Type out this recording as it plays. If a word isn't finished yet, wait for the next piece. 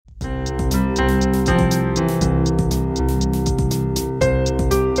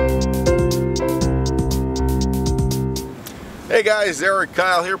Hey guys, Erik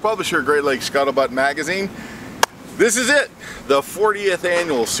Kyle here, publisher of Great Lakes Scuttlebutt Magazine. This is it, the 40th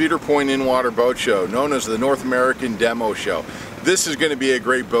annual Cedar Point In-Water Boat Show, known as the North American Demo Show. This is going to be a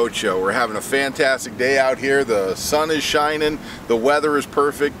great boat show. We're having a fantastic day out here. The sun is shining, the weather is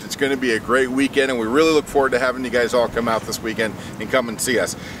perfect. It's going to be a great weekend, and we really look forward to having you guys all come out this weekend and come and see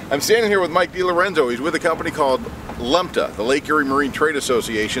us. I'm standing here with Mike Dilorenzo. He's with a company called LEMTA, the Lake Erie Marine Trade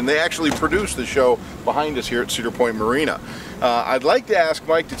Association. They actually produce the show behind us here at Cedar Point Marina. I'd like to ask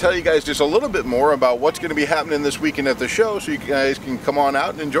Mike to tell you guys just a little bit more about what's going to be happening this weekend at the show so you guys can come on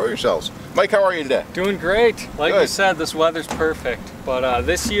out and enjoy yourselves. Mike, how are you today? Doing great. Like Good. you said, this weather's perfect. But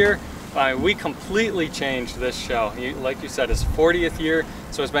this year, we completely changed this show. Like you said, it's 40th year,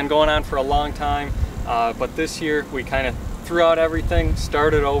 so it's been going on for a long time. But this year, we kind of threw out everything,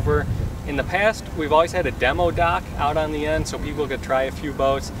 started over. In the past, we've always had a demo dock out on the end so people could try a few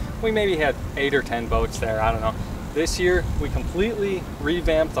boats. We maybe had 8 or 10 boats there, I don't know. This year, we completely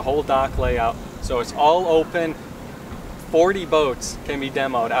revamped the whole dock layout, so it's all open. 40 boats can be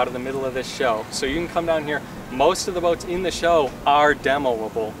demoed out of the middle of this show. So you can come down here. Most of the boats in the show are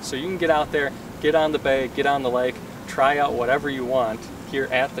demoable. So you can get out there, get on the bay, get on the lake, try out whatever you want here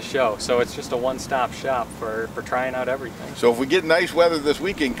at the show. So it's just a one-stop shop for trying out everything. So if we get nice weather this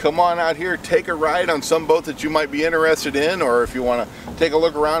weekend, come on out here, take a ride on some boat that you might be interested in, or if you want to take a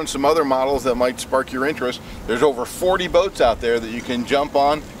look around some other models that might spark your interest. There's over 40 boats out there that you can jump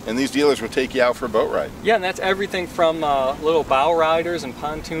on, and these dealers will take you out for a boat ride. Yeah, and that's everything from little bow riders and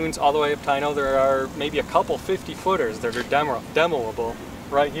pontoons all the way up to, I know there are maybe a couple 50-footers that are demoable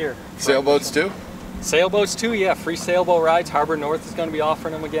right here. Sailboats too? Sailboats too, yeah. Free sailboat rides. Harbor North is going to be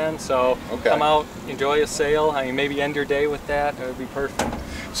offering them again, so come out, enjoy a sail. I mean, maybe end your day with that. It would be perfect.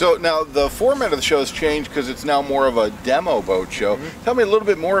 So now the format of the show has changed because it's now more of a demo boat show. Tell me a little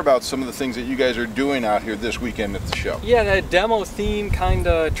bit more about some of the things that you guys are doing out here this weekend at the show. Yeah, that demo theme kind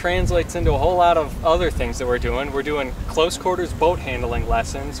of translates into a whole lot of other things that we're doing. We're doing close quarters boat handling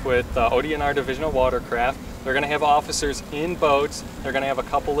lessons with ODNR Division of Watercraft. They're going to have officers in boats. They're going to have a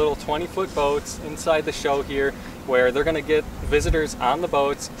couple little 20-foot boats inside the show here where they're going to get visitors on the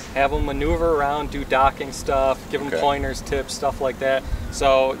boats, have them maneuver around, do docking stuff, give them pointers, tips, stuff like that.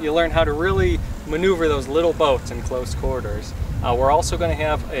 So you learn how to really maneuver those little boats in close quarters. We're also going to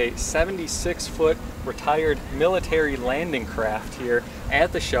have a 76-foot retired military landing craft here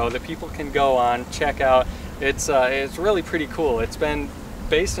at the show that people can go on, check out. It's really pretty cool. It's been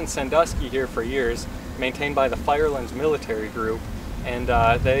based in Sandusky here for years, maintained by the Firelands Military Group, and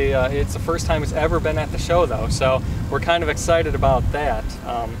it's the first time it's ever been at the show though, so we're kind of excited about that.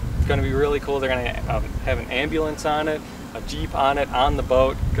 It's going to be really cool. They're going to have an ambulance on it, a Jeep on it, on the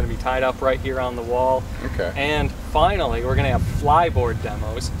boat, going to be tied up right here on the wall. And finally, we're going to have flyboard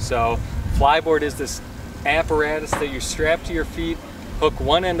demos. So flyboard is this apparatus that you strap to your feet, hook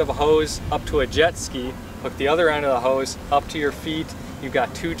one end of a hose up to a jet ski, hook the other end of the hose up to your feet. You've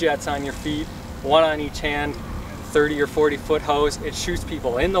got 2 jets on your feet, one on each hand, 30 or 40 foot hose. It shoots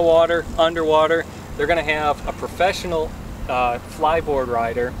people in the water, underwater. They're going to have a professional flyboard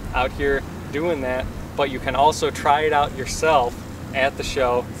rider out here doing that, but you can also try it out yourself at the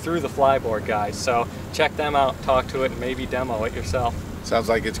show through the flyboard guys. So check them out, talk to it, and maybe demo it yourself. Sounds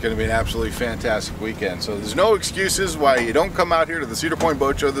like it's going to be an absolutely fantastic weekend. So there's no excuses why you don't come out here to the Cedar Point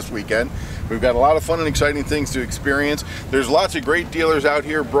Boat Show this weekend. We've got a lot of fun and exciting things to experience. There's lots of great dealers out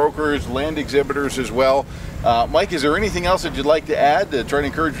here, brokers, land exhibitors as well. Mike, is there anything else that you'd like to add to try to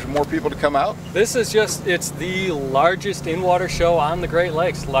encourage more people to come out? This is it's the largest in-water show on the Great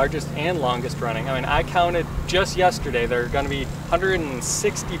Lakes, largest and longest running. I mean, I counted just yesterday, there are going to be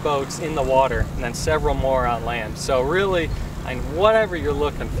 160 boats in the water and then several more on land. So really, I mean, whatever you're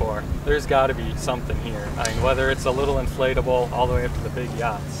looking for, there's got to be something here. I mean, whether it's a little inflatable all the way up to the big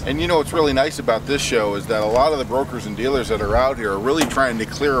yachts. And you know what's really nice about this show is that a lot of the brokers and dealers that are out here are really trying to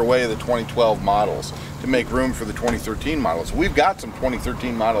clear away the 2012 models to make room for the 2013 models. We've got some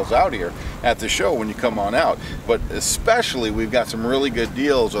 2013 models out here at the show when you come on out, but especially we've got some really good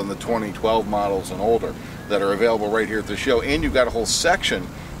deals on the 2012 models and older that are available right here at the show, and you've got a whole section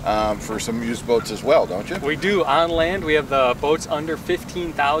for some used boats as well, don't you? We do. On land, we have the boats under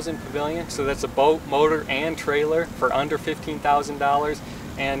 $15,000 pavilion, so that's a boat, motor, and trailer for under $15,000.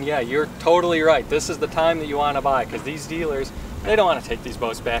 And yeah, you're totally right. This is the time that you want to buy, because these dealers, they don't want to take these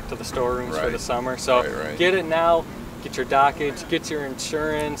boats back to the storerooms for the summer. So get it now, get your dockage, get your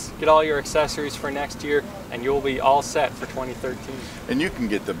insurance, get all your accessories for next year, and you'll be all set for 2013. And you can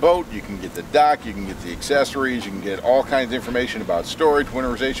get the boat, you can get the dock, you can get the accessories, you can get all kinds of information about storage,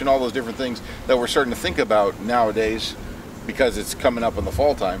 winterization, all those different things that we're starting to think about nowadays because it's coming up in the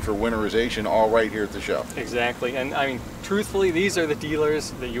fall time for winterization, all right here at the show. Exactly, and I mean, truthfully, these are the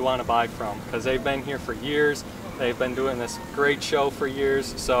dealers that you want to buy from because they've been here for years. They've been doing this great show for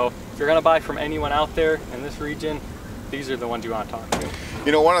years. So if you're going to buy from anyone out there in this region, these are the ones you want to talk to.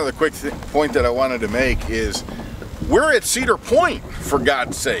 You know, one other quick point that I wanted to make is we're at Cedar Point, for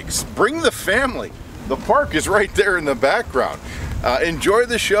God's sakes. Bring the family. The park is right there in the background. Enjoy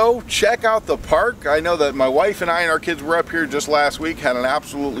the show, check out the park. I know that my wife and I and our kids were up here just last week, had an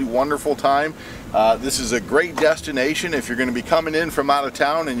absolutely wonderful time. This is a great destination if you're going to be coming in from out of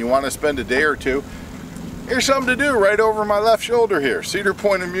town and you want to spend a day or two. Here's something to do right over my left shoulder here, Cedar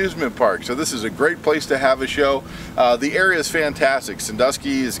Point Amusement Park. So this is a great place to have a show. The area is fantastic.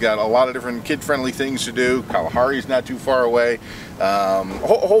 Sandusky has got a lot of different kid-friendly things to do. Kalahari's not too far away. A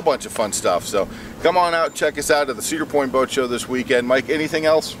whole bunch of fun stuff. So come on out and check us out at the Cedar Point Boat Show this weekend. Mike, anything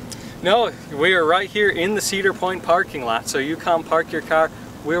else? No, we are right here in the Cedar Point parking lot. So you come park your car.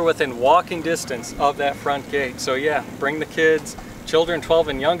 We're within walking distance of that front gate. So yeah, bring the kids. Children 12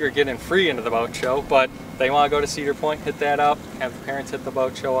 and younger get in free into the boat show, but they want to go to Cedar Point, hit that up, have the parents hit the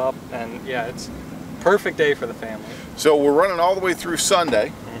boat show up, and yeah, it's a perfect day for the family. So we're running all the way through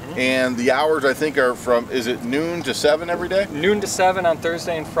Sunday, and the hours I think are from, is it noon to 7 every day? Noon to 7 on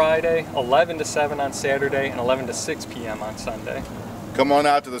Thursday and Friday, 11 to 7 on Saturday, and 11 to 6 p.m. on Sunday. Come on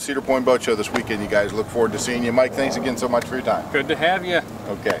out to the Cedar Point Boat Show this weekend, you guys. Look forward to seeing you. Mike, thanks again so much for your time. Good to have you.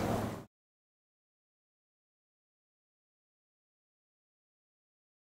 Okay.